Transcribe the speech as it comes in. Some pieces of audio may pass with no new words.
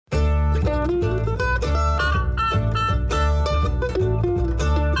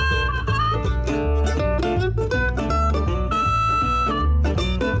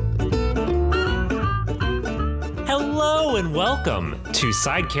and welcome to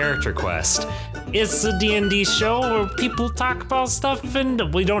Side Character Quest. It's a D&D show where people talk about stuff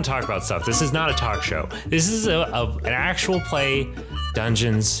and we don't talk about stuff. This is not a talk show. This is an actual play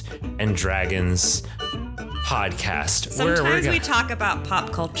Dungeons and Dragons podcast. Sometimes we talk about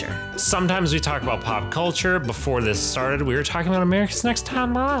pop culture. Sometimes we talk about pop culture. Before this started, we were talking about America's Next Top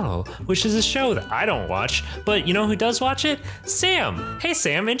Model, which is a show that I don't watch, but you know who does watch it? Sam. Hey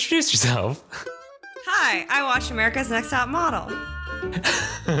Sam, introduce yourself. Hi, I watch America's Next Top Model.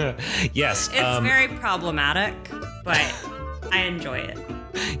 Yes. It's very problematic, but I enjoy it.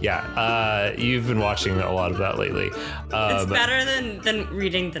 Yeah, you've been watching a lot of that lately. It's better than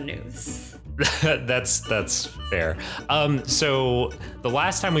reading the news. That's fair. So the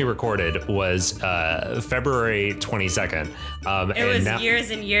last time we recorded was February 22nd. It was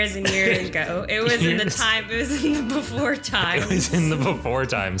years and years and years ago. It was in the time. It was in the before times. It was in the before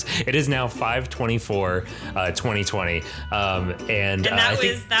times. It is now 5/24, 2020. And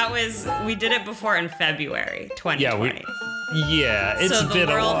that was we did it before in February 2020. Yeah, it's so been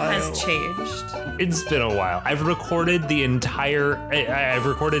a while. So the world has changed. It's been a while. I've recorded the entire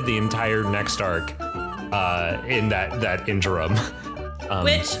next arc in that interim.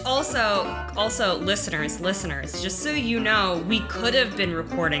 Which also listeners, just so you know, we could have been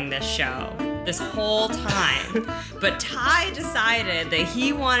recording this show this whole time, but Ty decided that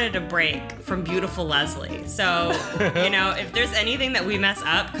he wanted a break from beautiful Leslie. So, if there's anything that we mess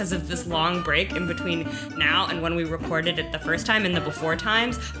up because of this long break in between now and when we recorded it the first time in the before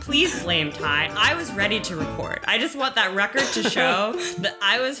times, please blame Ty. I was ready to record. I just want that record to show that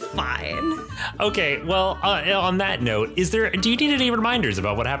I was fine. Okay, well, on that note, do you need any reminders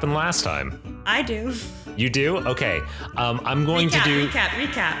about what happened last time? I do. You do? Okay. I'm going to do... Recap.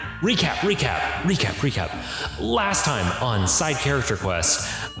 Last time on Side Character Quest,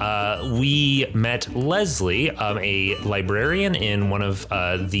 we met Leslie, a librarian in one of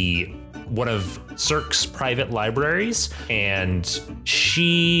Cirque's private libraries, and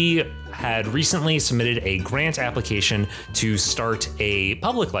she had recently submitted a grant application to start a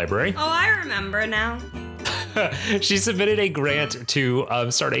public library. Oh, I remember now. She submitted a grant to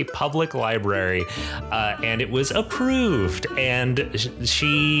start a public library, and it was approved. And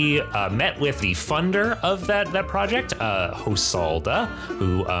she met with the funder of that project, Hosalda,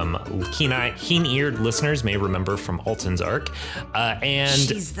 who keen-eared listeners may remember from Alton's arc. And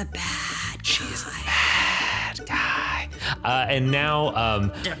she's the bad guy. And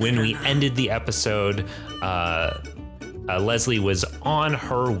now, when we ended the episode, Leslie was on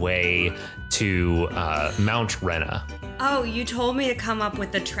her way to Mount Rena. Oh, you told me to come up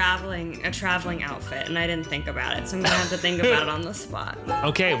with a traveling outfit, and I didn't think about it, so I'm gonna have to think about it on the spot.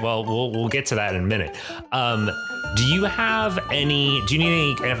 Okay, well, we'll get to that in a minute. Do you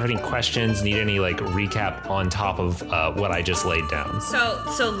need any questions? Need any recap on top of what I just laid down?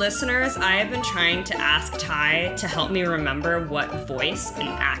 So listeners, I have been trying to ask Ty to help me remember what voice and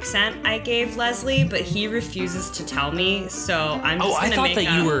accent I gave Leslie, but he refuses to tell me. So I'm just gonna thought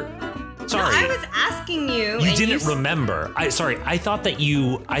that you were. Sorry. No, I was asking you. You didn't remember. I thought that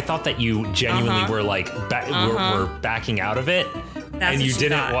you genuinely were were backing out of it. That's and you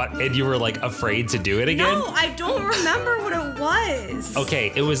didn't want, and you were afraid to do it again? No, I don't remember what it was.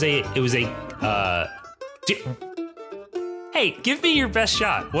 Okay, it was a hey, give me your best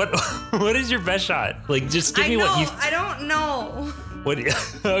shot. What is your best shot? Just give me what you... I don't know. What?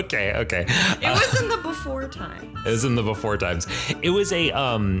 Okay. It was in the before times. It was in the before times. It was a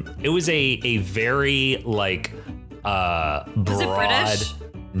very broad. Was it British?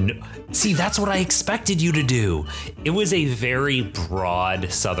 No, see, that's what I expected you to do. It was a very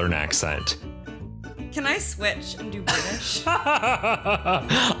broad Southern accent. Can I switch and do British?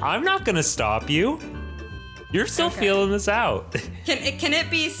 I'm not gonna stop you. You're still feeling this out. Can it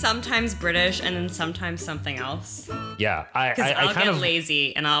be sometimes British and then sometimes something else? Yeah, I'll get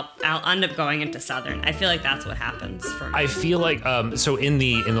lazy and I'll end up going into Southern. I feel like that's what happens for me. I feel like so in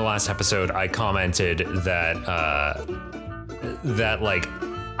the last episode I commented that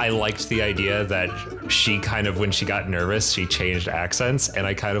I liked the idea that she kind of, when she got nervous, she changed accents, and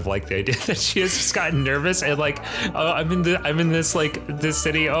I kind of like the idea that she has just gotten nervous and I'm in this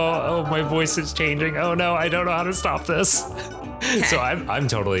city. Oh, my voice is changing. Oh no, I don't know how to stop this. Okay. So I'm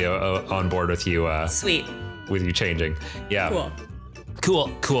totally on board with you. Sweet. With you changing. Yeah.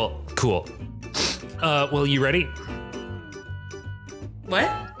 Cool. Well, you ready? What?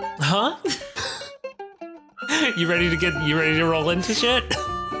 Huh? You ready to roll into shit?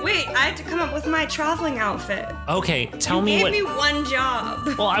 Wait, I had to come up with my traveling outfit. Okay, tell me what... You gave me one job.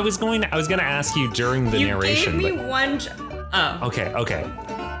 Well, I was going to ask you during the narration. You gave me one job. Oh. Okay.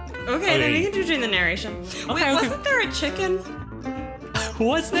 Okay, then we can do during the narration. Wait, wasn't there a chicken?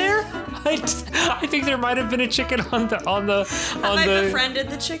 Was there? I think there might have been a chicken on the. Have I befriended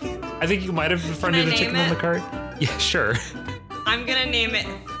the chicken? I think you might have befriended a chicken on the card. Yeah, sure. I'm gonna name it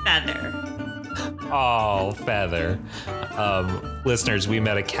Feather. Oh, Feather. Listeners, we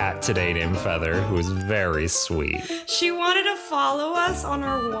met a cat today named Feather who was very sweet. She wanted to follow us on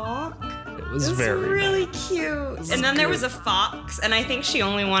our walk. It was really cute. And then there was a fox, and I think she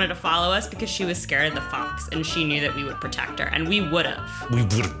only wanted to follow us because she was scared of the fox, and she knew that we would protect her, and we would have. We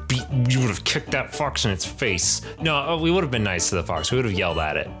would have kicked that fox in its face. No, we would have been nice to the fox. We would have yelled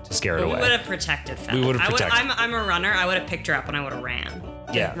at it to scare it away. We would have protected Feather. We would have protected. I'm a runner. I would have picked her up and I would have ran.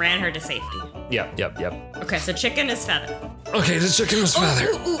 Yeah. Ran her to safety. Yep. Okay, so chicken is Feather. Okay, the chicken is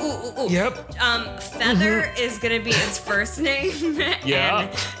Feather. Ooh. Yep. Feather is gonna be its first name. Yeah.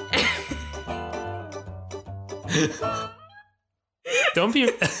 Don't be.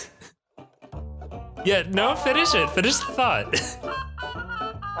 Yeah, no, finish it. Finish the thought.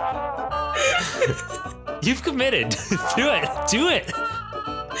 You've committed. Do it.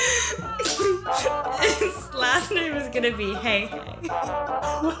 His last name is gonna be Hey.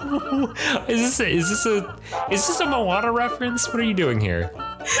 Is this a Moana reference? What are you doing here?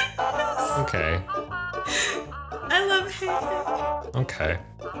 Okay. I love Hey. Okay.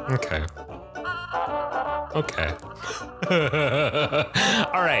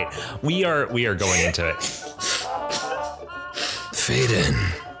 All right, we are going into it. Fade in.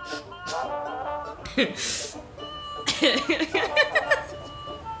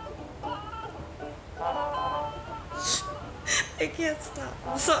 I can't stop.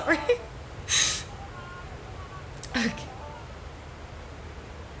 I'm sorry. Okay.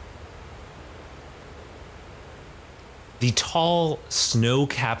 The tall,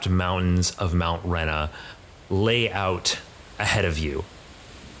 snow-capped mountains of Mount Rena lay out ahead of you.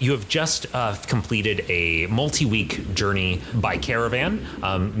 You have just completed a multi-week journey by caravan.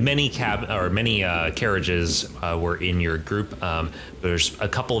 Many carriages were in your group. There's a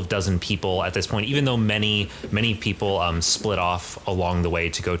couple of dozen people at this point, even though many people split off along the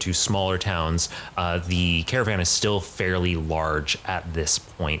way to go to smaller towns. The caravan is still fairly large at this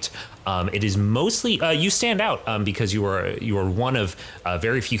point. It is mostly you stand out because you are one of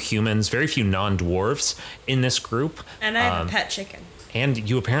very few humans, very few non-dwarves in this group. And I have a pet chicken. And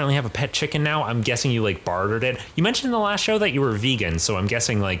you apparently have a pet chicken now. I'm guessing you bartered it. You mentioned in the last show that you were vegan, so I'm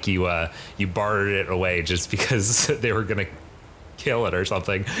guessing you bartered it away just because they were gonna kill it or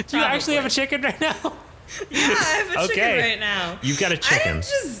something. Do you actually have a chicken right now? Yeah, I have a chicken right now. You've got a chicken. I didn't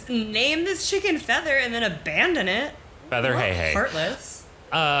just name this chicken Feather and then abandon it. Feather, hey. Heartless.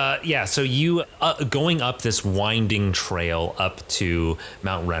 Yeah, so you going up this winding trail up to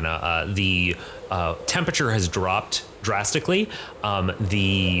Mount Rena, the temperature has dropped drastically.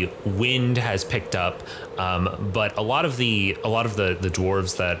 The wind has picked up, but a lot of the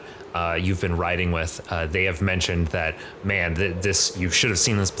dwarves that you've been riding with, they have mentioned that, man, this you should have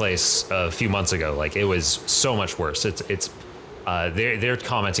seen this place a few months ago. Like, it was so much worse. They're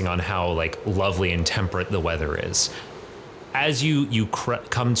commenting on how lovely and temperate the weather is. As you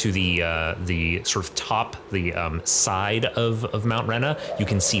come to the sort of top, the side of Mount Rena, you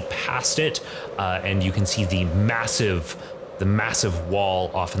can see past it, and you can see the massive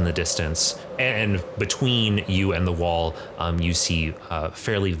wall off in the distance. And between you and the wall, you see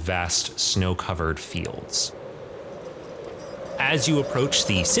fairly vast snow-covered fields. As you approach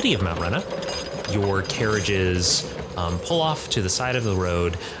the city of Mount Rena, your carriages pull off to the side of the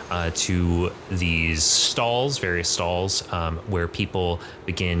road to these stalls, various stalls, where people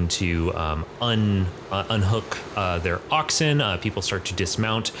begin to unhook their oxen. People start to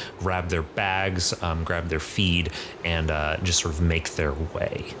dismount, grab their bags, grab their feed, and just sort of make their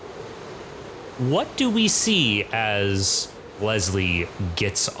way. What do we see as Leslie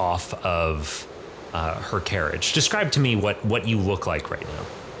gets off of her carriage? Describe to me what you look like right now.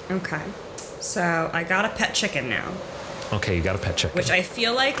 Okay. So I got a pet chicken now. Okay, you got a pet chicken. Which I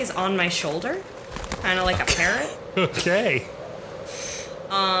feel like is on my shoulder. Kind of like a parrot. Okay.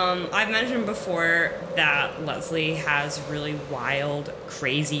 I've mentioned before that Leslie has really wild,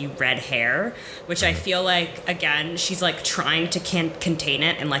 crazy red hair, which I feel like, again, she's trying to contain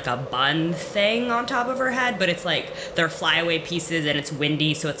it in a bun thing on top of her head, but it's they're flyaway pieces and it's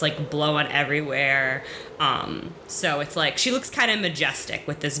windy, so it's blowing everywhere. So it's she looks kind of majestic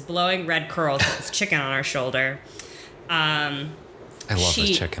with this blowing red curls with this chicken on her shoulder. I love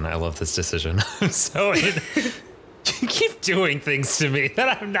this chicken. I love this decision. You keep doing things to me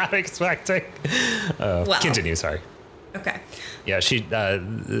that I'm not expecting. Continue, sorry. Okay. Yeah,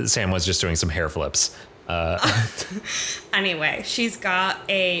 Sam was just doing some hair flips Anyway, she's got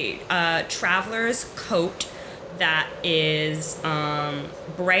a traveler's coat that is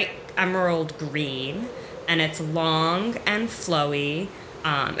bright emerald green, and it's long and flowy.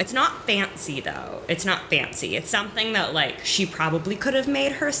 It's not fancy, though. It's not fancy. It's something that, like, she probably could have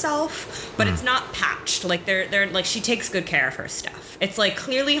made herself, but it's not patched. Like, they're like, she takes good care of her stuff. It's, like,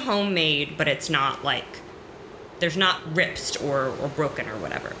 clearly homemade, but it's not, like, there's not rips or broken or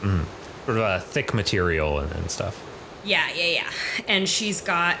whatever. Sort of a thick material and stuff. Yeah. And she's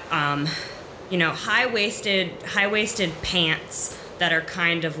got, high-waisted pants that are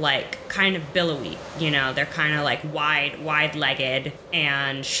kind of billowy, they're kind of like wide-legged,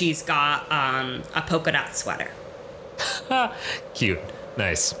 and she's got a polka dot sweater. Cute.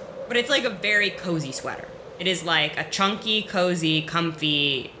 Nice. But it's like a very cozy sweater. It is like a chunky, cozy,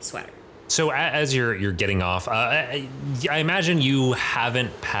 comfy sweater. So as you're getting off, I imagine you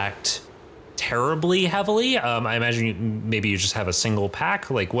haven't packed terribly heavily. I imagine maybe you just have a single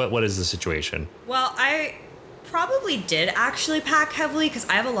pack. Like, what is the situation? Well, I probably did actually pack heavily because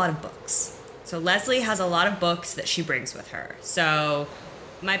I have a lot of books. So Leslie has a lot of books that she brings with her. So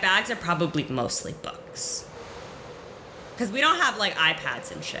my bags are probably mostly books. Because we don't have like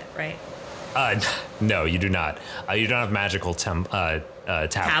iPads and shit, right? No, you do not. You don't have magical tablets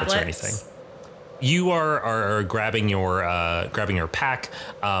or anything. You are grabbing your pack,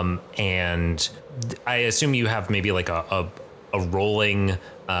 and I assume you have maybe like a rolling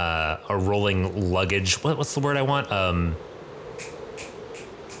luggage. What's the word I want?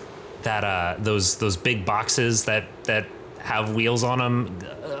 Those big boxes that have wheels on them.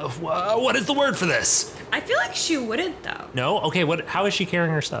 What is the word for this? I feel like she wouldn't though. No? Okay, how is she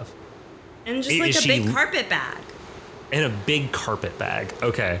carrying her stuff? And just like a big carpet bag. In a big carpet bag.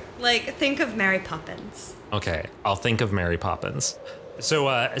 Okay. Like, think of Mary Poppins. Okay, I'll think of Mary Poppins. So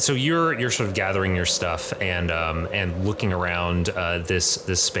you're sort of gathering your stuff and looking around this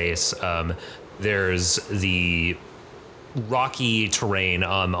space. There's the rocky terrain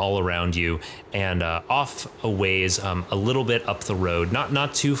all around you, and off a ways, a little bit up the road,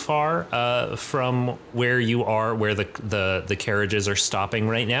 not too far from where you are, where the carriages are stopping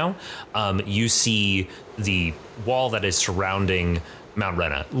right now. You see the wall that is surrounding Mount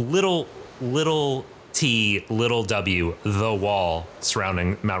Rena. Little T, little W, the wall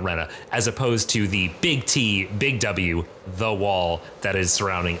surrounding Mount Rena, as opposed to the big T, big W, the wall that is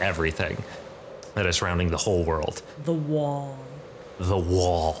surrounding everything, that is surrounding the whole world. The wall. The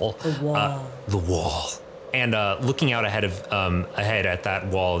wall. The wall. The wall. And looking out ahead at that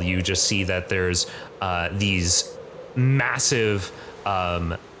wall, you just see that there's these massive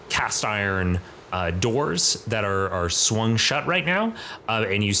cast iron doors that are swung shut right now,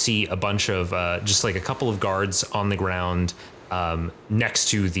 and you see a bunch of just like a couple of guards on the ground next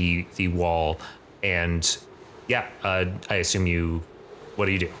to the wall, and I assume what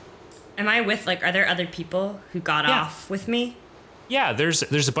do you do? Am I with, like, are there other people who got off with me? Yeah,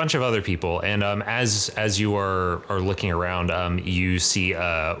 there's a bunch of other people, and as you are looking around, you see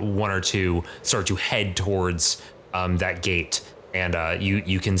one or two start to head towards that gate. And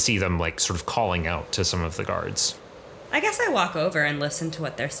you can see them like sort of calling out to some of the guards. I guess I walk over and listen to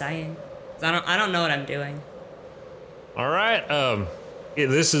what they're saying. 'Cause I don't know what I'm doing. All right.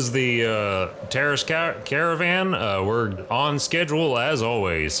 This is the Terrace Caravan. We're on schedule as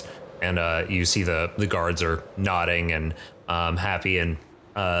always. And you see the guards are nodding and happy. And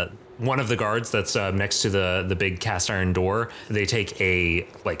one of the guards that's next to the big cast iron door, they take a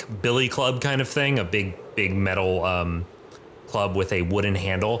like billy club kind of thing, a big metal club with a wooden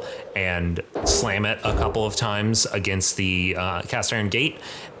handle, and slam it a couple of times against the cast iron gate,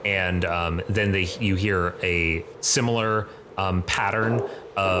 and then you hear a similar pattern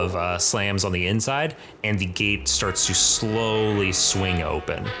of slams on the inside, and the gate starts to slowly swing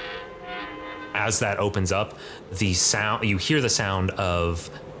open. As that opens up, you hear the sound of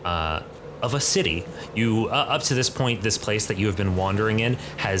a city. You up to this point, this place that you have been wandering in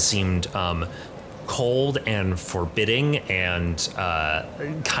has seemed cold and forbidding and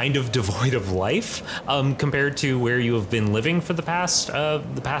kind of devoid of life compared to where you have been living for the past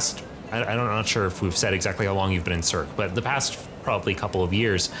I'm not sure if we've said exactly how long you've been in Cirque, but the past probably couple of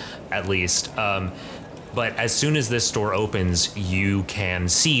years at least. But as soon as this door opens, you can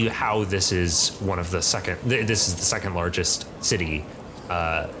see how this is the second largest city,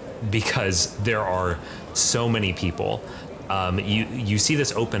 because there are so many people. You see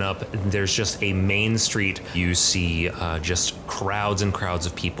this open up. There's just a main street. You see just crowds and crowds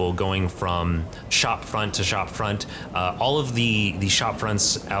of people going from shop front to shop front. All of the shop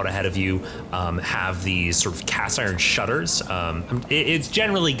fronts out ahead of you have these sort of cast iron shutters. It's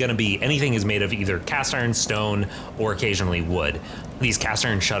generally going to be anything is made of either cast iron, stone, or occasionally wood. These cast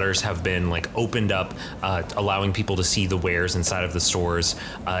iron shutters have been like opened up, allowing people to see the wares inside of the stores,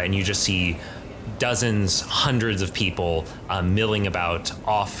 and you just see dozens, hundreds of people milling about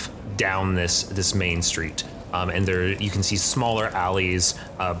off down this main street. And there you can see smaller alleys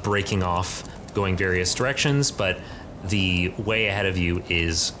breaking off, going various directions, but the way ahead of you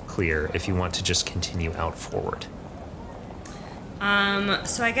is clear if you want to just continue out forward.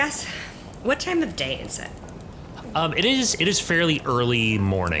 So I guess, what time of day is it? It is fairly early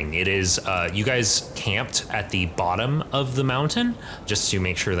morning. It is, you guys camped at the bottom of the mountain just to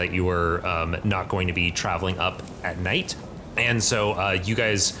make sure that you were not going to be traveling up at night. And so you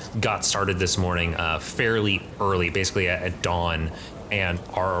guys got started this morning fairly early, basically at dawn, and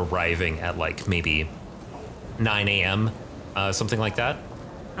are arriving at like maybe 9 a.m., something like that.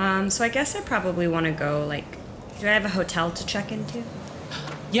 So I guess I probably want to go, like, do I have a hotel to check into?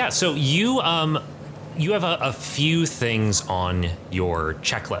 Yeah, so you have a few things on your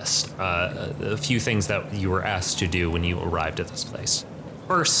checklist, a few things that you were asked to do when you arrived at this place.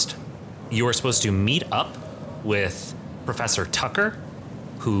 First, you are supposed to meet up with Professor Tucker,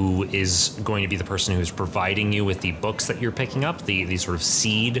 who is going to be the person who's providing you with the books that you're picking up, the sort of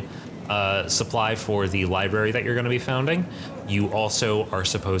seed supply for the library that you're going to be founding. You also are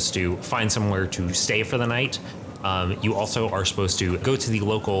supposed to find somewhere to stay for the night. You also are supposed to go to the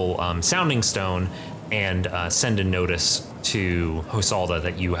local sounding stone and send a notice to Hosalda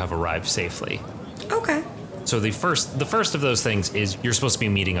that you have arrived safely. Okay. So the first of those things is you're supposed to be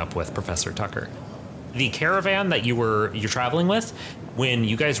meeting up with Professor Tucker. The caravan that you're traveling with, when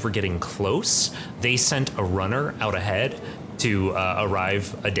you guys were getting close, they sent a runner out ahead to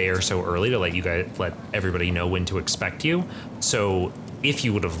arrive a day or so early to let everybody know when to expect you. So if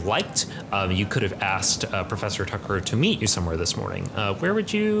you would have liked, you could have asked Professor Tucker to meet you somewhere this morning. Where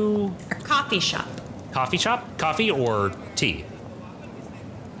would you? A coffee shop. Coffee shop? Coffee or tea?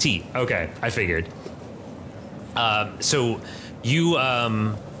 Tea. Okay, I figured. So you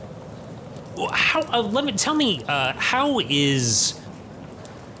tell me how is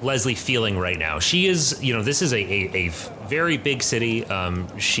Leslie feeling right now? She is, this is a very big city.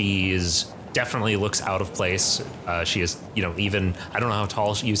 She is definitely looks out of place. She is, even, I don't know how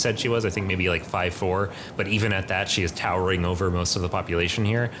tall you said she was. I think maybe like 5'4", but even at that, she is towering over most of the population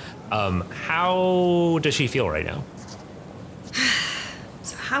here. How does she feel right now?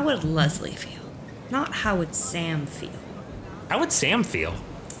 So how would Leslie feel? Not how would Sam feel? How would Sam feel?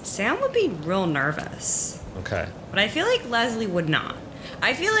 Sam would be real nervous. Okay. But I feel like Leslie would not.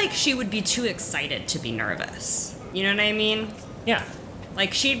 I feel like she would be too excited to be nervous. You know what I mean? Yeah.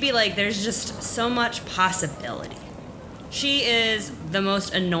 Like, she'd be like, there's just so much possibility. She is the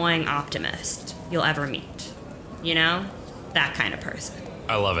most annoying optimist you'll ever meet. You know? That kind of person.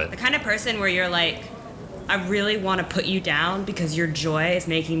 I love it. The kind of person where you're like, I really want to put you down because your joy is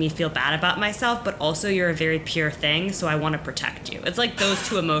making me feel bad about myself, but also you're a very pure thing, so I want to protect you. It's like those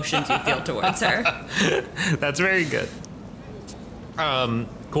two emotions you feel towards her. That's very good.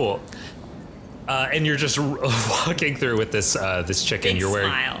 Cool. And you're just walking through with this chicken. Big you're wearing,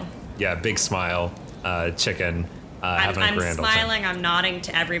 smile. Yeah, big smile. Chicken. Having a grand I'm smiling. I'm nodding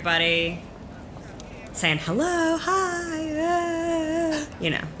to everybody, saying hello, hi.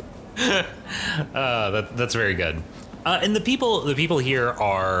 That's very good. And the people here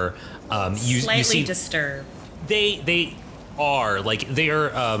are slightly disturbed. They are like they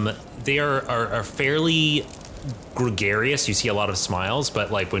are fairly gregarious. You see a lot of smiles,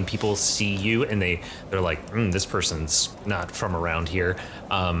 but like when people see you and they're like, this person's not from around here,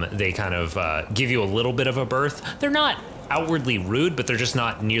 they kind of give you a little bit of a berth. They're not outwardly rude, but they're just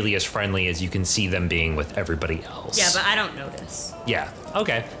not nearly as friendly as you can see them being with everybody else. Yeah, but I don't notice. Yeah.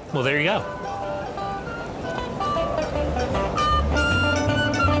 Okay. Well, there you go.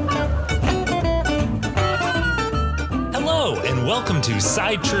 Hello, and welcome to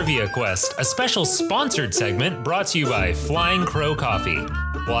Side Trivia Quest, a special sponsored segment brought to you by Flying Crow Coffee.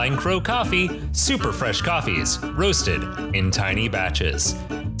 Flying Crow Coffee, super fresh coffees, roasted in tiny batches.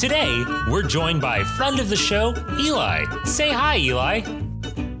 Today, we're joined by friend of the show, Eli. Say hi, Eli.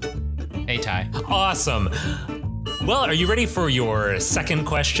 Hey, Ty. Awesome. Well, are you ready for your second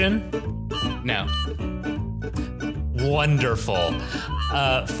question? No. Wonderful.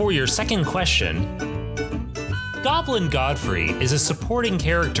 For your second question, Goblin Godfrey is a supporting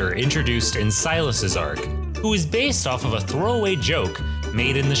character introduced in Silas's arc. who is based off of a throwaway joke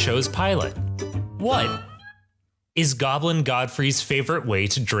made in the show's pilot. What is Goblin Godfrey's favorite way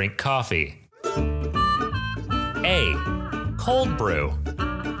to drink coffee? A. Cold brew.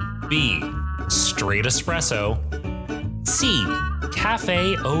 B. Straight espresso. C.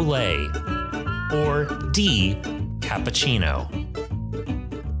 Cafe au lait. Or D. Cappuccino.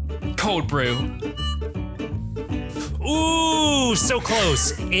 Cold brew. Ooh, so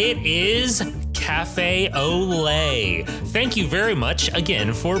close. It is Cafe au lait. Thank you very much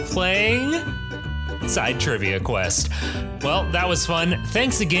again for playing Side Trivia Quest. Well, that was fun.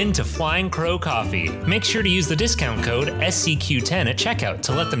 Thanks again to Flying Crow Coffee. Make sure to use the discount code SCQ10 at checkout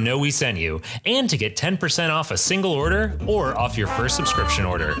to let them know we sent you, and to get 10% off a single order or off your first subscription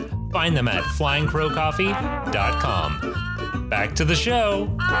order. Find them at flyingcrowcoffee.com. Back to the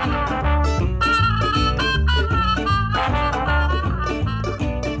show.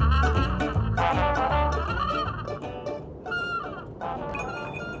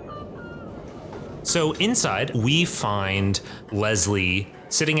 So inside, we find Leslie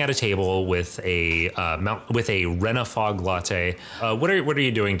sitting at a table with a Renafog latte. What are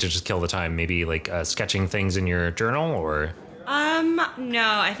you doing to just kill the time? Maybe like sketching things in your journal, or?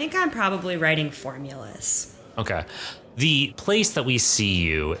 No, I think I'm probably writing formulas. Okay. The place that we see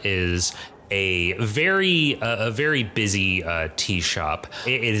you is a very busy tea shop.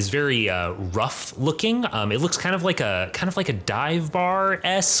 It is very rough looking. It looks kind of like a dive bar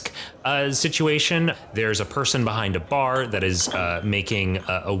esque situation. There's a person behind a bar that is making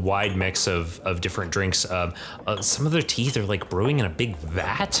a wide mix of different drinks. Some of their tea they're like brewing in a big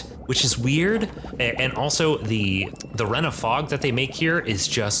vat, which is weird. And also the Renafog that they make here is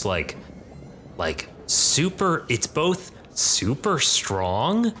just like super. It's both super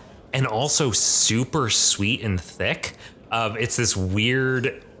strong and also super sweet and thick. It's this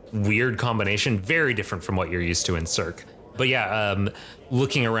weird combination, very different from what you're used to in Cirque. But yeah,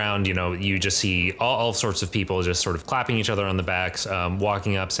 looking around, you just see all sorts of people just sort of clapping each other on the backs,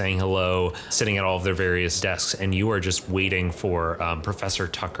 walking up, saying hello, sitting at all of their various desks, and you are just waiting for Professor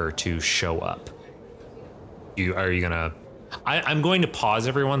Tucker to show up. I'm going to pause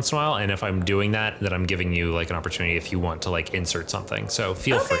every once in a while, and if I'm doing that, then I'm giving you like an opportunity if you want to like insert something. So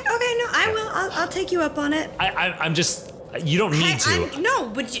feel free. Okay, no, I will. I'll take you up on it. I'm just. You don't need to. No,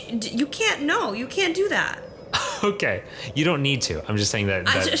 but you can't. No, you can't do that. Okay, you don't need to. I'm just saying that.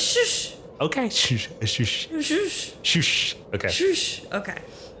 Shush. Okay, shush. Shush. Okay. Shush. Okay.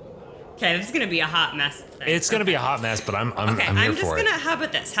 Okay, this is gonna be a hot mess. It's gonna be a hot mess, but I'm okay, here I'm just for gonna. it. How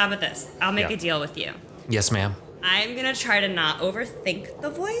about this? I'll make a deal with you. Yes, ma'am. I'm gonna try to not overthink the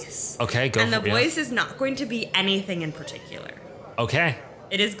voice. Okay, go. And the voice is not going to be anything in particular. Okay.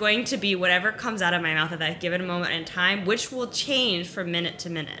 It is going to be whatever comes out of my mouth at that given moment in time, which will change from minute to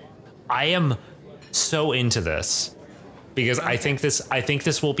minute. I am so into this because I think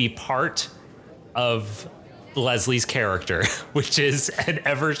this will be part of Leslie's character, which is an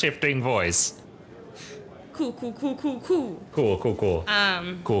ever-shifting voice. Cool. Cool. Cool. I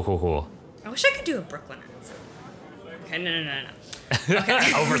wish I could do a Brooklyn accent. Okay, no. Okay.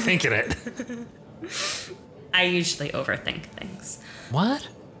 Overthinking it. I usually overthink things. What?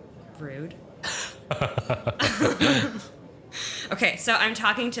 Rude. Okay, so I'm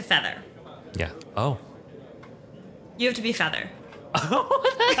talking to Feather. Yeah. Oh. You have to be Feather.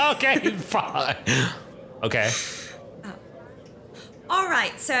 Okay, fine. Okay. All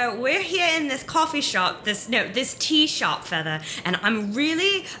right, so we're here in this coffee shop, this tea shop, Feather, and I'm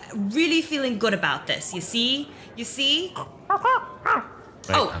really, really feeling good about this. You see?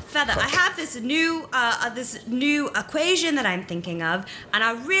 Feather, I have this new equation that I'm thinking of, and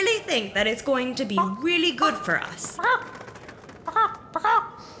I really think that it's going to be really good for us.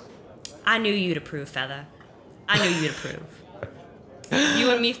 I knew you'd approve, Feather. I knew you'd approve.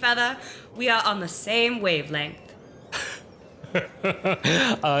 You and me, Feather, we are on the same wavelength.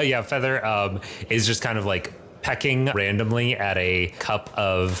 Yeah, Feather is just kind of like pecking randomly at a cup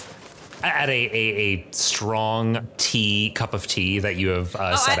of a strong cup of tea that you have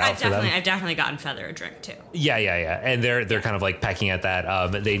set out for them. I've definitely gotten Feather a drink too. Yeah, and they're kind of like pecking at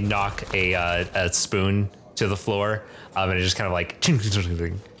that. They knock a spoon to the floor, and it just kind of like.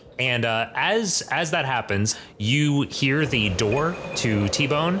 And as that happens, you hear the door to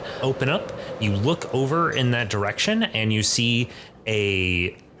T-Bone open up. You look over in that direction, and you see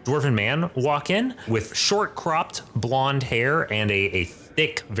a dwarven man walk in with short cropped blonde hair and a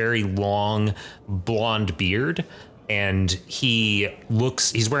thick, very long blonde beard. And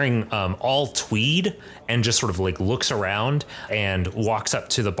he's wearing all tweed and just sort of like looks around and walks up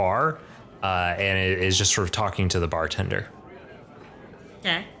to the bar and is just sort of talking to the bartender.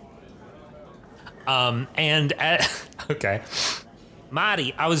 Okay. Okay.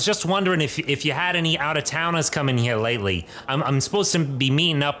 Marty, I was just wondering if you had any out-of-towners coming here lately. I'm supposed to be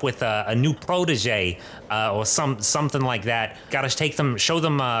meeting up with a new protege or something like that. Gotta take them, show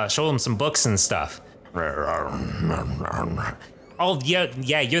them some books and stuff. Oh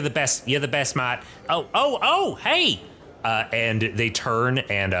yeah, you're the best. You're the best, Matt. Oh, hey! And they turn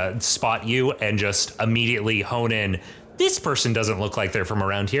and spot you and just immediately hone in. This person doesn't look like they're from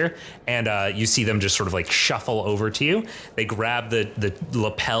around here. And you see them just sort of like shuffle over to you. They grab the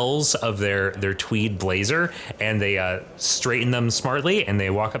lapels of their tweed blazer and they straighten them smartly and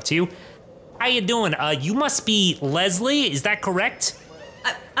they walk up to you. How you doing? You must be Leslie, is that correct?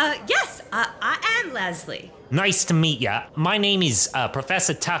 Yes, I am Leslie. Nice to meet ya. My name is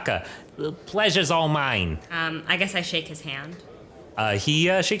Professor Tucker. The pleasure's all mine. I guess I shake his hand. He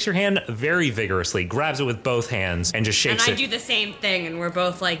shakes your hand very vigorously, grabs it with both hands, and just shakes it. And I do the same thing, and we're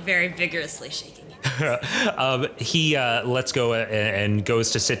both like very vigorously shaking it. He lets go and goes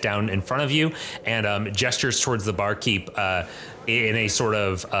to sit down in front of you, and gestures towards the barkeep in a sort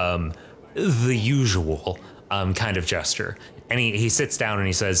of the usual kind of gesture. And he sits down and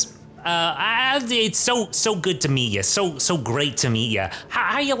he says, it's so good to meet you. So great to meet you.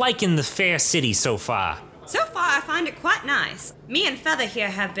 How you liking the fair city so far? So far, I find it quite nice. Me and Feather here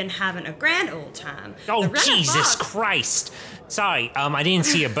have been having a grand old time. Oh, Jesus Christ. Sorry, I didn't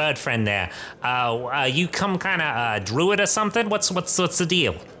see a bird friend there. You come kind of druid or something? What's the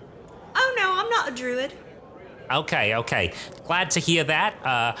deal? Oh, no, I'm not a druid. Okay. Glad to hear that.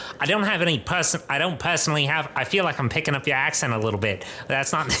 I don't personally have. I feel like I'm picking up your accent a little bit.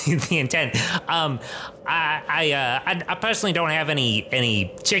 That's not the intent. I personally don't have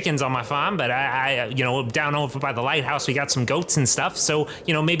any chickens on my farm, but I down over by the lighthouse we got some goats and stuff. So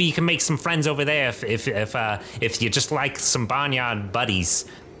maybe you can make some friends over there if you just like some barnyard buddies.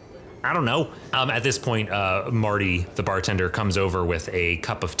 I don't know. At this point, Marty, the bartender, comes over with a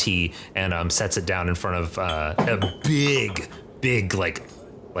cup of tea and sets it down in front of a big, big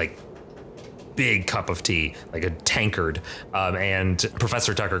cup of tea, like a tankard. And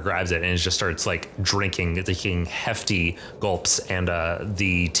Professor Tucker grabs it and just starts like taking hefty gulps, and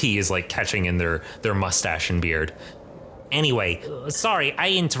the tea is like catching in their mustache and beard. Anyway, sorry,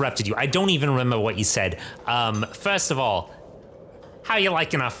 I interrupted you. I don't even remember what you said. First of all, how you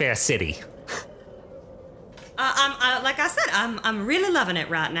liking our fair city? Like I said, I'm really loving it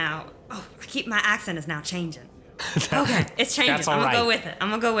right now. Oh, my accent is now changing. Okay, it's changing. That's all I'm right. gonna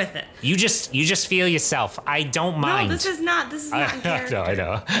go with it. You just feel yourself. I don't mind. No, this is not in character. I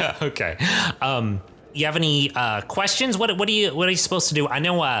know. Okay. You have any questions? What are you supposed to do? I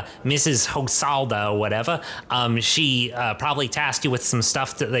know Mrs. Hosalda or whatever. She probably tasked you with some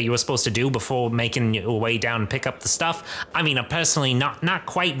stuff that you were supposed to do before making your way down and pick up the stuff. I mean, I'm personally not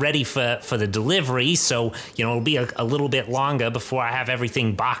quite ready for the delivery, so it'll be a little bit longer before I have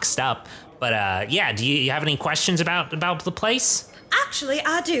everything boxed up. But yeah, do you have any questions about the place? Actually,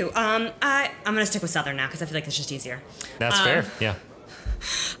 I do. I'm gonna stick with Southern now because I feel like it's just easier. That's fair. Yeah.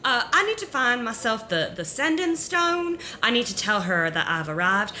 I need to find myself the sending stone. I need to tell her that I've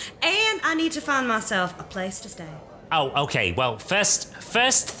arrived, and I need to find myself a place to stay. Oh, okay. Well,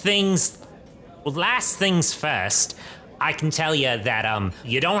 last things first. I can tell you that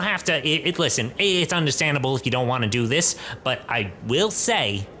you don't have to. Listen, it's understandable if you don't want to do this, but I will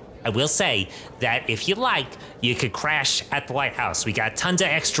say that if you like, you could crash at the lighthouse. We got tons of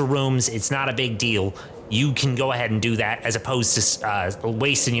extra rooms. It's not a big deal. You can go ahead and do that as opposed to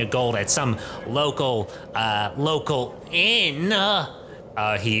wasting your gold at some local inn.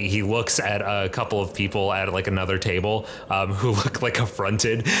 He looks at a couple of people at like another table who look like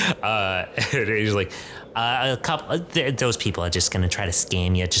affronted. And he's like, those people are just gonna try to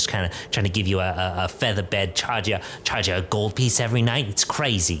scam you, just kind of trying to give you a feather bed, charge you a gold piece every night. It's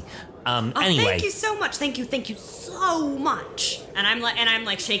crazy. Anyway. Thank you so much. Thank you so much. And I'm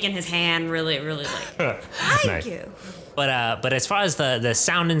like shaking his hand really, really like, thank you. But as far as the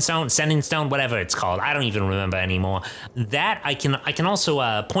sending stone, whatever it's called, I don't even remember anymore. That I can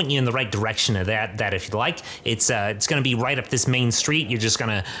also point you in the right direction of that if you'd like. It's gonna be right up this main street. You're just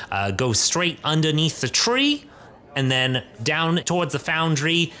gonna go straight underneath the tree, and then down towards the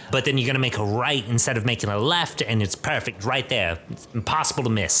foundry, but then you're gonna make a right instead of making a left, and it's perfect right there. It's impossible to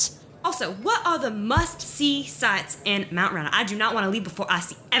miss. Also, what are the must-see sights in Mount Rana? I do not want to leave before I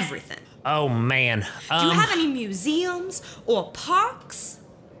see everything. Oh, man. Do you have any museums or parks?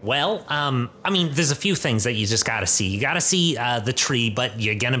 Well, I mean, there's a few things that you just gotta see. You gotta see the tree, but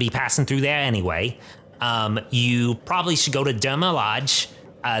you're gonna be passing through there anyway. You probably should go to Derma Lodge.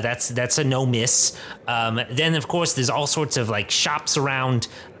 That's a no miss. Then of course there's all sorts of like shops around.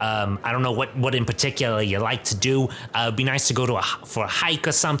 I don't know what in particular you like to do. It'd be nice to go for a hike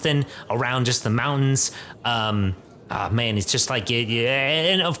or something around just the mountains. Man, it's just like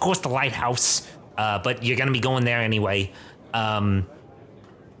and of course the lighthouse. But you're gonna be going there anyway.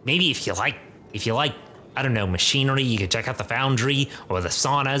 Maybe if you like, I don't know, machinery, you could check out the foundry or the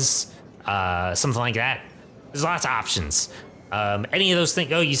saunas, something like that. There's lots of options. Any of those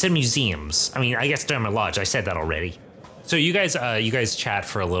things? Oh, you said museums. I mean, I guess Dermot Lodge. I said that already. So you guys chat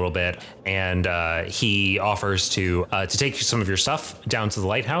for a little bit, and he offers to take some of your stuff down to the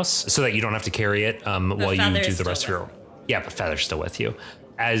lighthouse so that you don't have to carry it while you do the rest of your. Yeah, but Feather's still with you.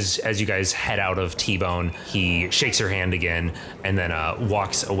 As you guys head out of T-Bone, he shakes your hand again, and then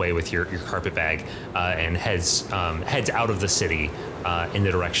walks away with your carpet bag and heads out of the city in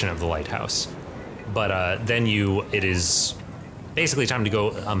the direction of the lighthouse. But then it is basically time to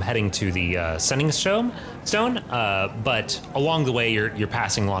go heading to the Sending Stone. But along the way, you're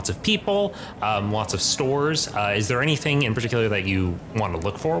passing lots of people, lots of stores. Is there anything in particular that you want to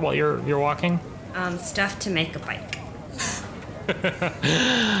look for while you're walking? Stuff to make a bike.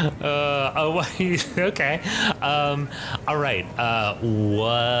 Okay. All right.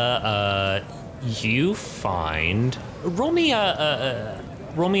 What you find? Roll me a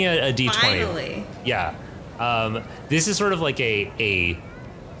d20. Finally. Yeah. This is sort of like I'm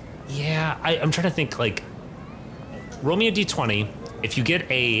trying to think, like, roll me a d20. If you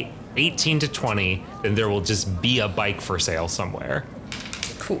get a 18 to 20, then there will just be a bike for sale somewhere.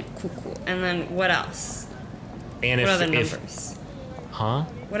 Cool. And then what else? And what other numbers?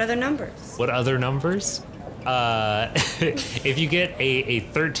 What other numbers? What other numbers? If you get a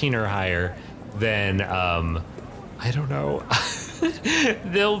 13 or higher, then I don't know.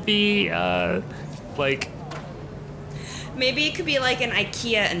 There'll be like. Maybe it could be like an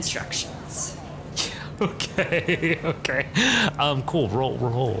IKEA instructions. Okay. Cool.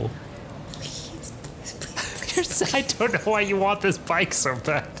 Roll. Please. I don't know why you want this bike so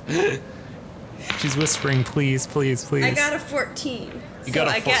bad. She's whispering, please. I got a 14. I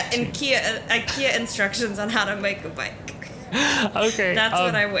get IKEA instructions on how to make a bike. Okay. That's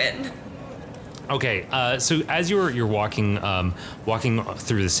what I win. Okay, so as you're walking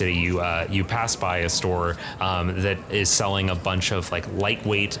through the city, you pass by a store that is selling a bunch of like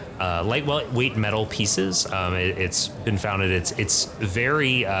lightweight metal pieces. It's been founded. It's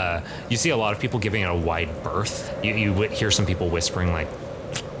very. You see a lot of people giving it a wide berth. You hear some people whispering like,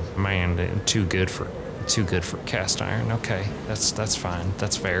 "Man, too good for cast iron." Okay, that's fine.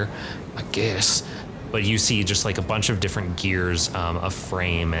 That's fair, I guess. But you see just like a bunch of different gears, a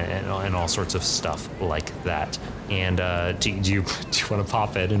frame, and all sorts of stuff like that. And do you want to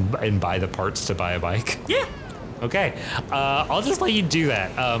pop in and buy the parts to buy a bike? Yeah. Okay. I'll just let you do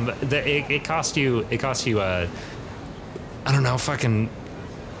that. It cost you. I don't know. Fucking.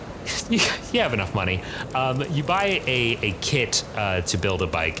 You have enough money. You buy a kit to build a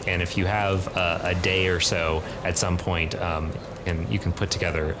bike, and if you have a day or so at some point, and you can put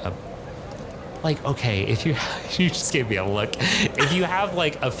together a. Like, okay, if you just gave me a look. If you have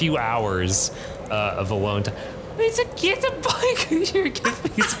like a few hours of alone time, get a bike. You're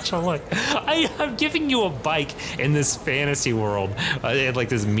giving me such a look. I'm giving you a bike in this fantasy world, in like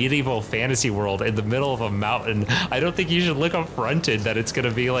this medieval fantasy world in the middle of a mountain. I don't think you should look affronted that it's gonna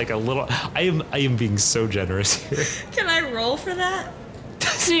be like a little. I am being so generous here. Can I roll for that?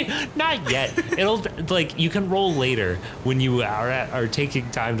 See, not yet. It'll like you can roll later when you are taking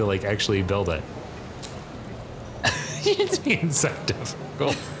time to like actually build it. It's being so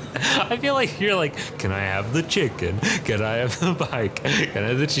difficult. I feel like you're like, can I have the chicken? Can I have the bike? Can I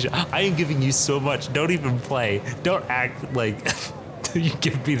have the cheese? I am giving you so much. Don't even play. Don't act like you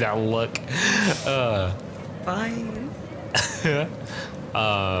give me that look. Fine.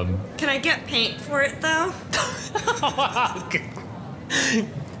 Can I get paint for it though?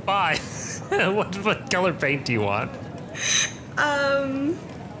 Fine. What color paint do you want? I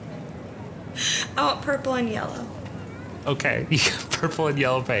want purple and yellow. Okay, you got purple and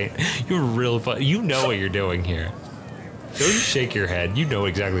yellow paint. You're real fun. You know what you're doing here. Don't shake your head. You know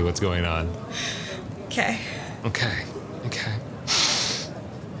exactly what's going on. Okay.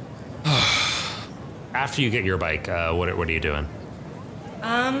 After you get your bike, what are you doing?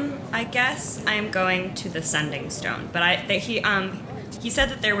 I guess I'm going to the Sending Stone, but he said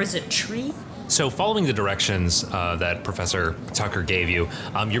that there was a tree. So following the directions that Professor Tucker gave you,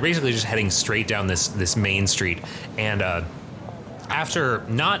 you're basically just heading straight down this main street, and after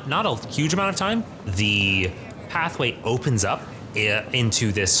not a huge amount of time, the pathway opens up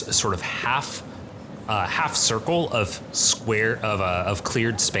into this sort of half half circle of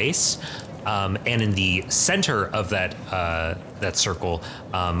cleared space, and in the center of that circle,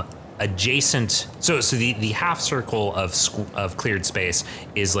 adjacent. So the half circle of cleared space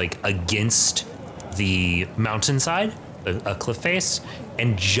is like against the mountainside, a cliff face,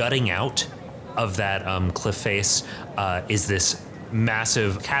 and jutting out of that cliff face is this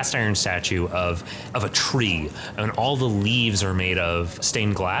massive cast iron statue of a tree, and all the leaves are made of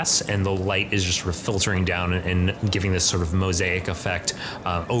stained glass, and the light is just sort of filtering down and giving this sort of mosaic effect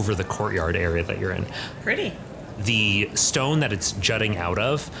over the courtyard area that you're in. Pretty. The stone that it's jutting out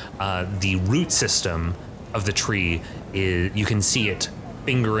of, the root system of the tree, you can see it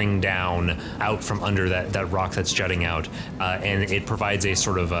fingering down out from under that rock that's jutting out, and it provides a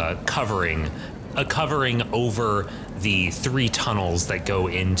sort of a covering over the 3 tunnels that go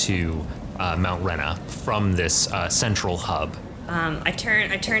into Mount Rena from this central hub. I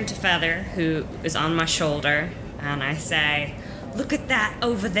turn to Feather, who is on my shoulder, and I say, "Look at that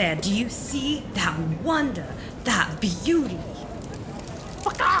over there. Do you see that wonder, that beauty?"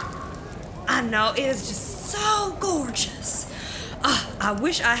 I know, it is just so gorgeous. I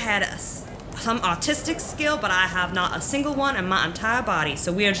wish I had some artistic skill, but I have not a single one in my entire body.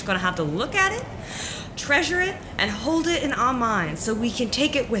 So we are just going to have to look at it, treasure it, and hold it in our minds so we can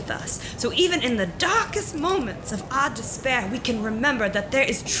take it with us. So even in the darkest moments of our despair, we can remember that there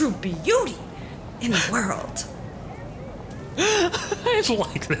is true beauty in the world. I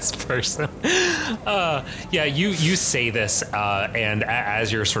like this person. Yeah, you say this, and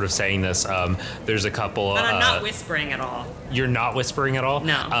as you're sort of saying this, there's a couple. But I'm not whispering at all. You're not whispering at all?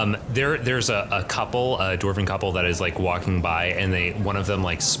 No. There's a couple, a dwarven couple that is like walking by, and one of them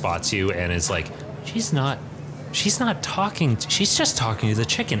like spots you and is like, she's not talking. She's just talking to the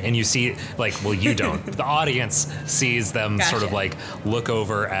chicken. And you see, like, well, you don't. The audience sees them sort of like look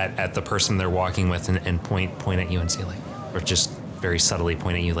over at the person they're walking with and point at you and say like, or just very subtly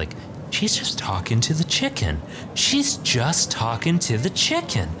point at you like, she's just talking to the chicken. She's just talking to the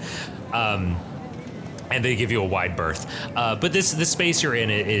chicken. And they give you a wide berth. But this space you're in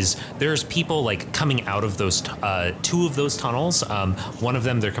there's people like coming out of those 2 of those tunnels. One of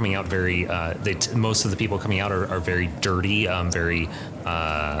them, they're coming out very, most of the people coming out are very dirty, very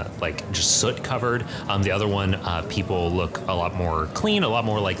like just soot covered. The other one, people look a lot more clean, a lot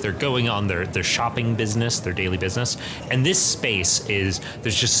more like they're going on their shopping business, their daily business. And this space there's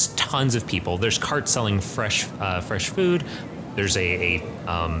just tons of people. There's carts selling fresh food. There's a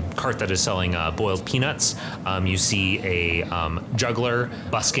cart that is selling boiled peanuts. You see a juggler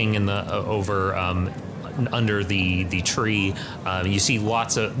busking in the under the tree. You see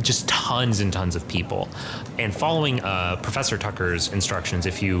just tons and tons of people. And following Professor Tucker's instructions,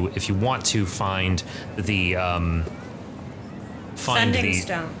 if you want to find the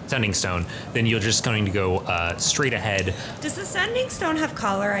sending stone, then you're just going to go straight ahead. Does the sending stone have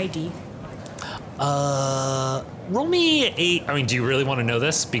caller ID? Roll me I mean, do you really want to know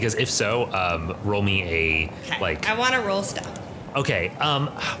this? Because if so, roll me I want to roll stuff. Okay.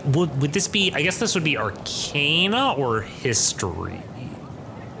 Would this be? I guess this would be Arcana or History.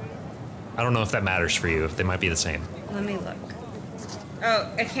 I don't know if that matters for you. If they might be the same. Let me look. Oh,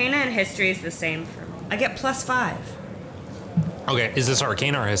 Arcana and History is the same for me. I get +5. Okay. Is this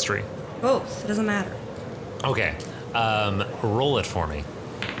Arcana or History? Both. It doesn't matter. Okay. Roll it for me.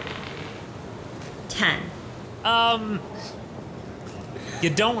 10. You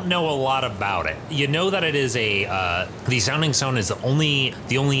don't know a lot about it. You know that it is the sounding stone is the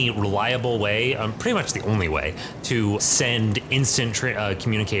only reliable way, pretty much the only way to send instant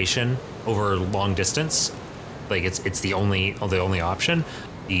communication over long distance. Like it's the only option.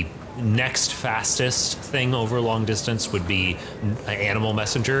 The next fastest thing over long distance would be an animal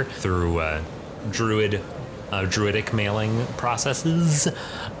messenger through druidic mailing processes.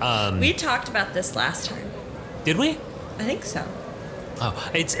 We talked about this last time. Did we? I think so.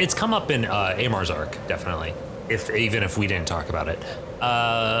 Oh, it's come up in Amar's Arc, definitely. Even if we didn't talk about it.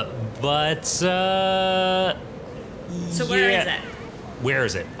 So where is it? Where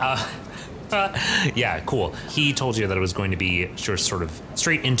is it? Yeah, cool. He told you that it was going to be just sort of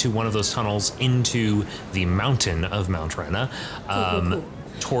straight into one of those tunnels into the mountain of Mount Rena, cool.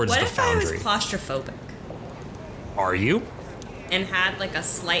 towards the foundry. What if I was claustrophobic? Are you? And had like a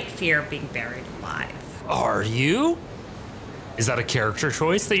slight fear of being buried alive. Are you? Is that a character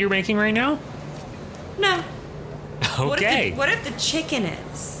choice that you're making right now? No. Okay. What if the chicken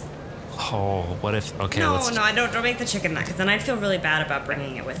is? Oh, what if? Okay. No, I don't make the chicken that, because then I'd feel really bad about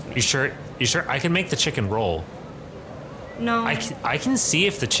bringing it with me. You sure? I can make the chicken roll. No. I can see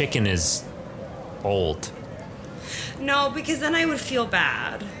if the chicken is old. No, because then I would feel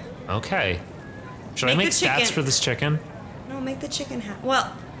bad. Okay. Should I make the stats chicken- for this chicken? No, make the chicken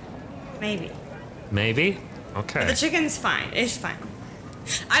well, maybe. Maybe? Okay. The chicken's fine. It's fine.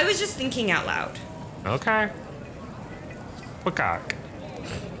 I was just thinking out loud. Okay. Peacock.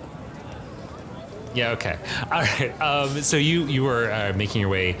 Yeah, okay. All right. So you were making your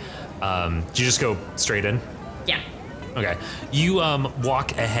way. Did you just go straight in? Yeah. Okay. You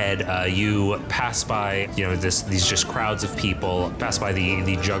walk ahead. You pass by, these just crowds of people. Pass by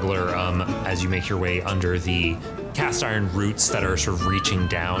the juggler as you make your way under the cast iron roots that are sort of reaching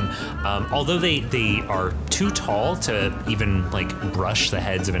down. Although they are too tall to even like brush the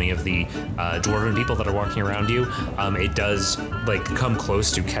heads of any of the dwarven people that are walking around you, it does like come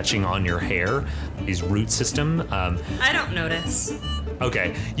close to catching on your hair. These root system. I don't notice.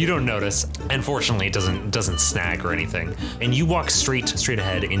 Okay, you don't notice. Unfortunately, it doesn't snag or anything. And you walk straight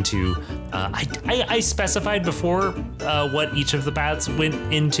ahead into. I specified before what each of the paths went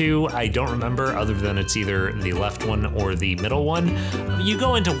into. I don't remember, other than it's either the left one or the middle one. You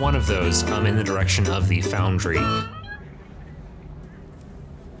go into one of those in the direction of the foundry.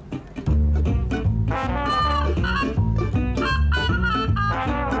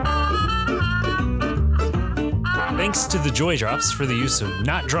 Thanks to the Joy Drops for the use of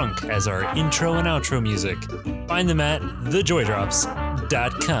Not Drunk as our intro and outro music. Find them at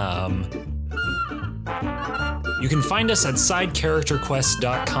thejoydrops.com. You can find us at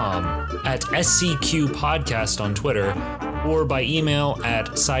sidecharacterquest.com, at SCQ Podcast on Twitter, or by email at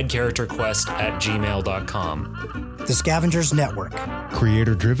sidecharacterquest@gmail.com. The Scavengers Network.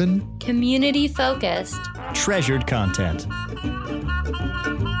 Creator-driven, community-focused, treasured content.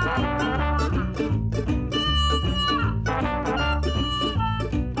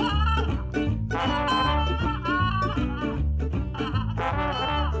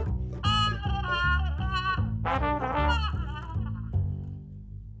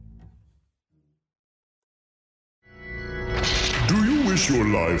 Do you wish your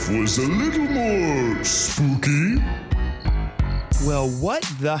life was a little more spooky? Well, what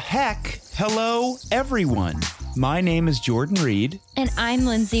the heck? Hello, everyone. My name is Jordan Reed. and I'm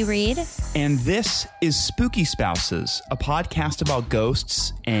Lindsay Reed. And this is Spooky Spouses, a podcast about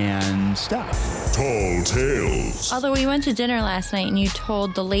ghosts and stuff. Tall tales. Although we went to dinner last night and you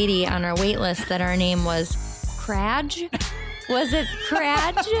told the lady on our wait list that our name was Cradge. Was it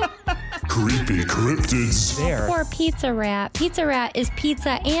Cradge? Creepy cryptids. There. Or Pizza Rat. Pizza Rat is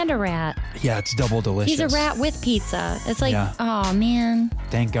pizza and a rat. Yeah, it's double delicious. He's a rat with pizza. It's like, Yeah. oh man.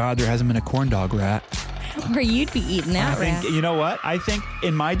 Thank God there hasn't been a corn dog rat. Or you'd be eating that I think, rat. you know what? I think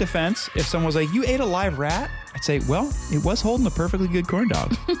in my defense, if someone was like, you ate a live rat? I'd say, well, it was holding a perfectly good corn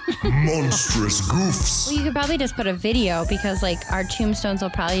dog. Monstrous goofs. Well, you could probably just put a video because like our tombstones will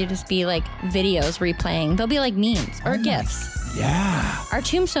probably just be like videos replaying. They'll be like memes or GIFs. Yeah. Our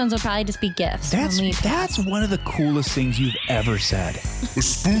tombstones will probably just be GIFs. when we pass. That's one of the coolest things you've ever said. A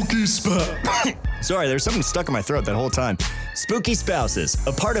spooky spot. Sorry, there's something stuck in my throat that whole time. Spooky Spouses,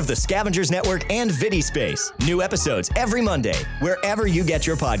 a part of the Scavengers Network and VidiSpace. New episodes every Monday, wherever you get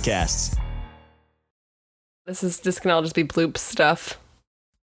your podcasts. This is just gonna all just be bloop stuff.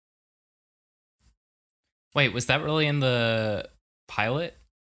 Wait, was that really in the pilot?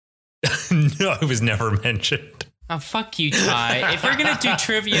 No, it was never mentioned. Oh, fuck you, Ty. If you're gonna do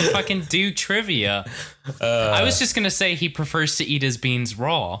trivia, fucking do trivia. I was just gonna say he prefers to eat his beans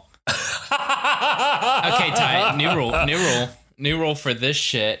raw. Okay, Ty, new rule for this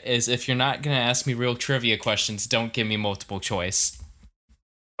shit is if you're not gonna ask me real trivia questions, don't give me multiple choice.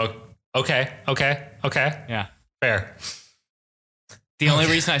 Okay. Yeah. Fair. The only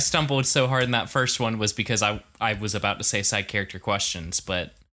reason I stumbled so hard in that first one was because I was about to say side character questions,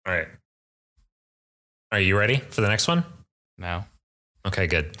 but All right. Are you ready for the next one? no. Okay,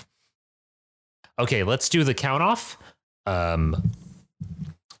 good. Okay, let's do the count off. 1.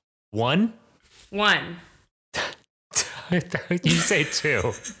 1, You say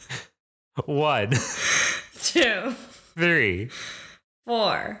 2. 1, 2, 3,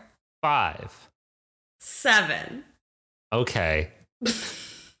 4, 5. 7. Okay.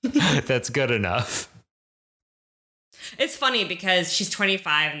 That's good enough. It's funny because she's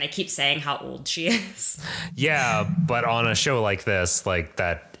 25 and they keep saying how old she is. Yeah, but on a show like this, like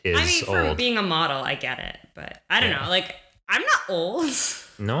that is I mean, for old. being a model, I get it, but I don't know. Like, I'm not old.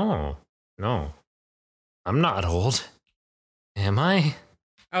 No. I'm not old. Am I?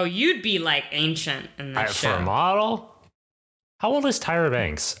 Oh, you'd be like ancient in this For show. a model? How old is Tyra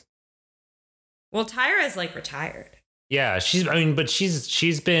Banks? Well, Tyra's like retired, Yeah, she's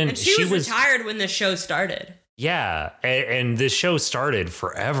been and she was retired when the show started. Yeah, and this show started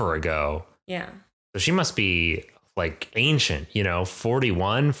forever ago. Yeah. So she must be like ancient,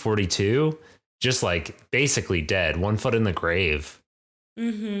 41, 42. just like basically dead, 1 foot in the grave.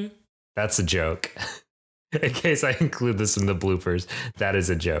 Mm-hmm. That's a joke. In case I include this in the bloopers, that is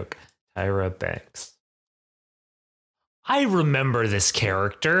a joke. Tyra Banks. I remember this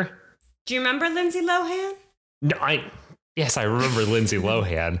character. Do you remember Lindsay Lohan? No, yes, I remember Lindsay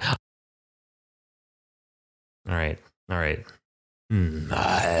Lohan. All right.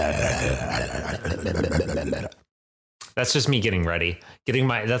 That's just me getting ready.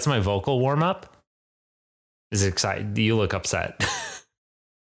 That's my vocal warm up. Is excited. You look upset.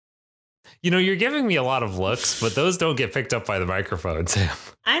 You're giving me a lot of looks, but those don't get picked up by the microphone, Sam.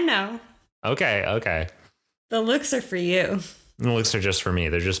 I know. Okay. The looks are for you. The looks are just for me.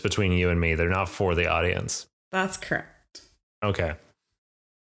 They're just between you and me. They're not for the audience. That's correct. Okay.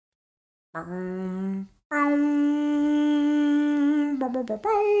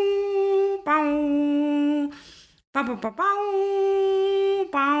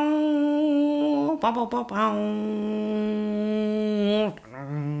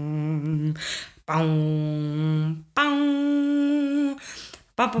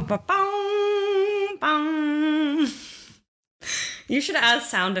 You should add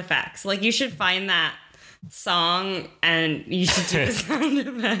sound effects. Like, you should find that song and you should do the sound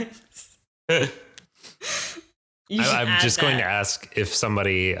effects. I'm just going to ask if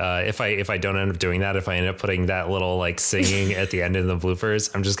somebody, if I don't end up doing that, if I end up putting that little like singing at the end of the bloopers,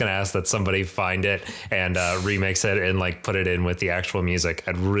 I'm just going to ask that somebody find it and remix it and like put it in with the actual music.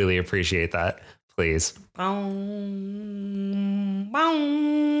 I'd really appreciate that, please. All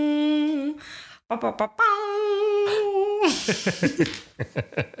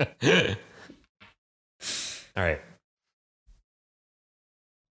right.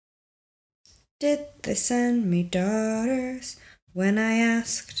 Did they send me daughters when I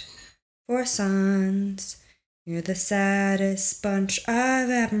asked for sons? You're the saddest bunch I've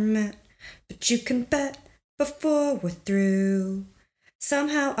ever met, but you can bet before we're through,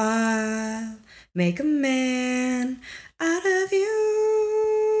 somehow I'll make a man out of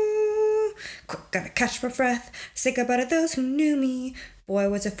you. Quick, gotta catch my breath, say goodbye to those who knew me. Boy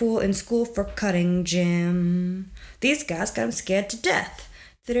was a fool in school for cutting gym. These guys got him scared to death.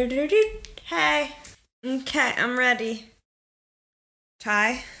 Hey. Okay, I'm ready.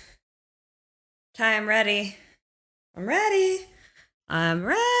 Ty, I'm ready. I'm ready.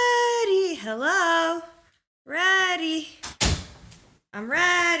 Hello. Ready. I'm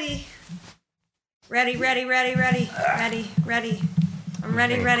ready. Ready. I'm ready. I'm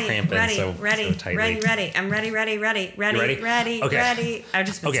ready. Okay. I've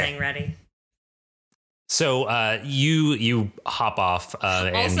just been saying ready. So you hop off.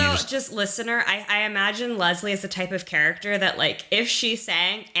 And also, just listener, I imagine Leslie is the type of character that, like, if she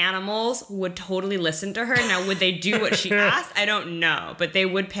sang, animals would totally listen to her. Now, would they do what she asked? I don't know, but they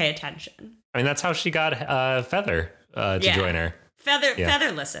would pay attention. I mean, that's how she got Feather to join her.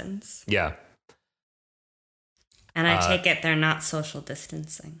 Feather listens. Yeah. And I take it they're not social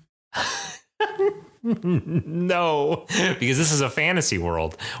distancing. No, because this is a fantasy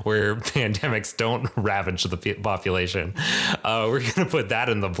world where pandemics don't ravage the population. We're going to put that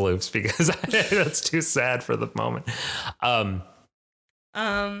in the bloops because that's too sad for the moment.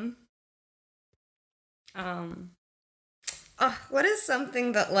 What is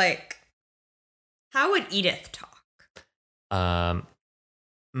something that, like, how would Edith talk?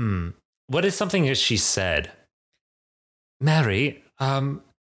 What is something that she said? Mary,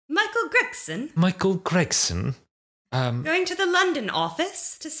 Michael Gregson. Going to the London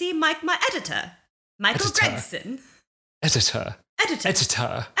office to see Mike, my editor. Michael Gregson. Editor.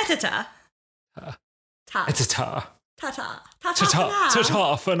 Ta-ta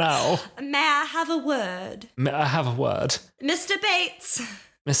for now. May I have a word? Mr. Bates.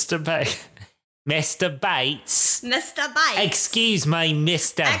 Excuse me,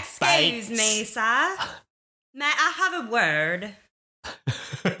 Mr. Bates. Excuse me, sir. May I have a word?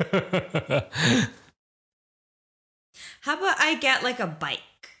 How about I get, like, a bike?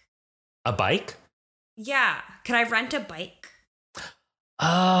 A bike? Yeah. Could I rent a bike?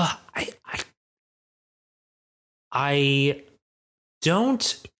 I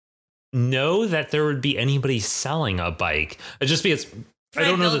don't know that there would be anybody selling a bike. Just because Can I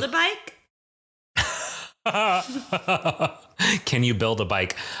don't build a bike? Can you build a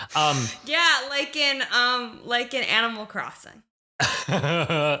bike? Yeah, like in Animal Crossing. Could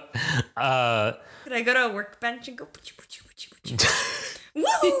I go to a workbench and go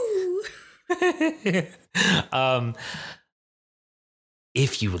woo?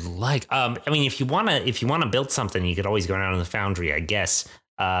 If you would like, I mean, if you wanna build something, you could always go down to the foundry, I guess.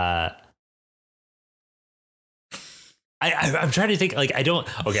 I'm trying to think. Like, I don't.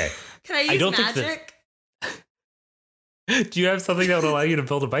 Okay. Can I use don't magic? Do you have something that would allow you to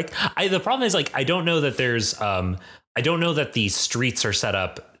build a bike? The problem is, like, I don't know that there's. I don't know that the streets are set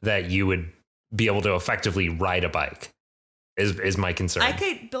up that you would be able to effectively ride a bike. Is my concern. I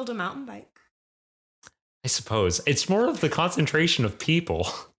could build a mountain bike. I suppose it's more of the concentration of people,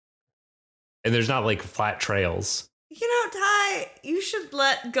 and there's not like flat trails. You know, Ty, you should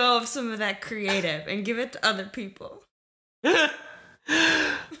let go of some of that creative and give it to other people. Okay,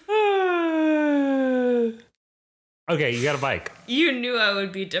 you got a bike. You knew I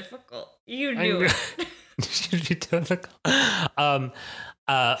would be difficult. You knew it. Should be difficult.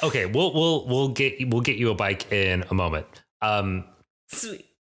 Okay, we'll get you a bike in a moment. Sweet.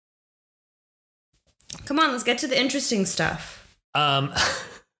 Come on, let's get to the interesting stuff. Thank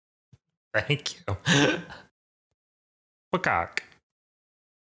you. Peacock.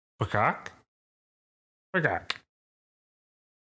 Peacock? Peacock.